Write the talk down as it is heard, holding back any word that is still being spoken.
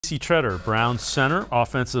Tretter, Browns center,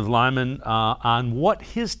 offensive lineman, on what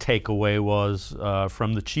his takeaway was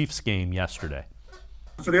from the Chiefs game yesterday.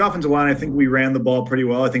 For the offensive line, I think we ran the ball pretty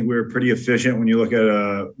well. I think we were pretty efficient when you look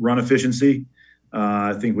at run efficiency.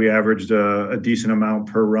 I think we averaged a decent amount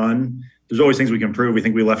per run. There's always things we can improve. We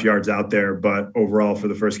think we left yards out there, but overall for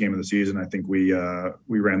the first game of the season, I think we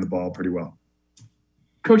ran the ball pretty well.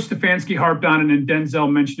 Coach Stefanski harped on it, and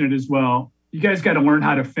Denzel mentioned it as well. You guys got to learn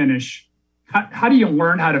how to finish. How do you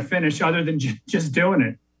learn how to finish other than just doing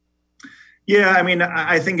it? Yeah, I mean,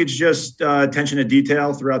 I think it's just attention to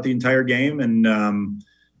detail throughout the entire game. And,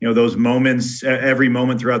 those moments, every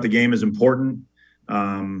moment throughout the game is important.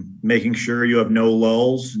 Making sure you have no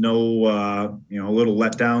lulls, no, little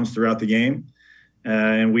letdowns throughout the game.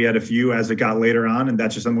 And we had a few as it got later on, and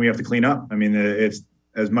that's just something we have to clean up. I mean, it's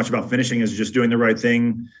as much about finishing as just doing the right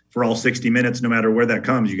thing for all 60 minutes, no matter where that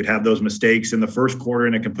comes. You could have those mistakes in the first quarter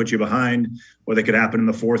and it can put you behind, or they could happen in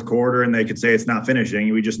the fourth quarter and they could say it's not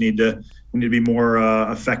finishing. We just need to be more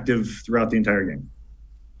effective throughout the entire game.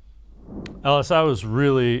 Ellis, I was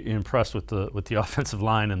really impressed with the offensive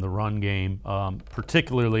line and the run game,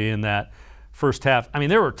 particularly in that first half. I mean,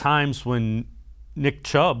 there were times when Nick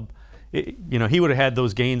Chubb, he would have had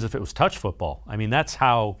those gains if it was touch football. I mean, that's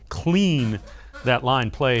how clean that line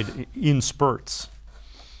played in spurts.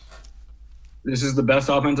 This is the best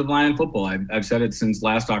offensive line in football. I've said it since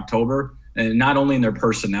last October, and not only in their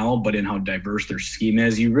personnel, but in how diverse their scheme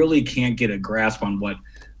is. You really can't get a grasp on what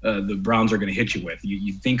the Browns are going to hit you with.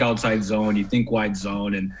 You think outside zone, you think wide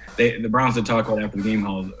zone, and the Browns did talk about after the game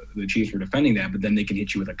how the Chiefs were defending that, but then they can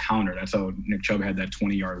hit you with a counter. That's how Nick Chubb had that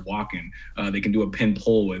 20-yard walk-in. They can do a pin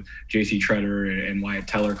pull with J.C. Tretter and Wyatt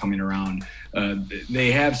Teller coming around.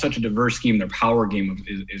 They have such a diverse scheme. Their power game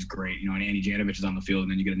is great. And Andy Janovich is on the field,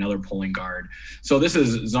 and then you get another pulling guard. So this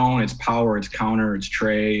is zone, it's power, it's counter, it's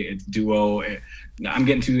tray, it's duo. I'm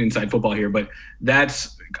getting too inside football here, but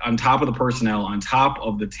that's on top of the personnel, on top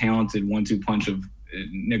of the talented 1-2 punch of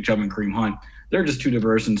Nick Chubb and Kareem Hunt. They're just too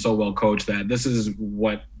diverse and so well coached that this is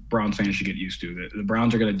what Browns fans should get used to. The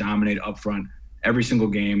Browns are going to dominate up front every single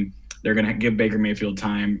game. They're going to give Baker Mayfield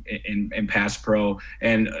time in pass pro.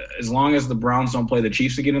 And as long as the Browns don't play the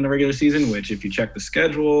Chiefs again in the regular season, which if you check the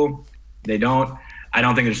schedule, they don't, I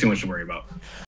don't think there's too much to worry about.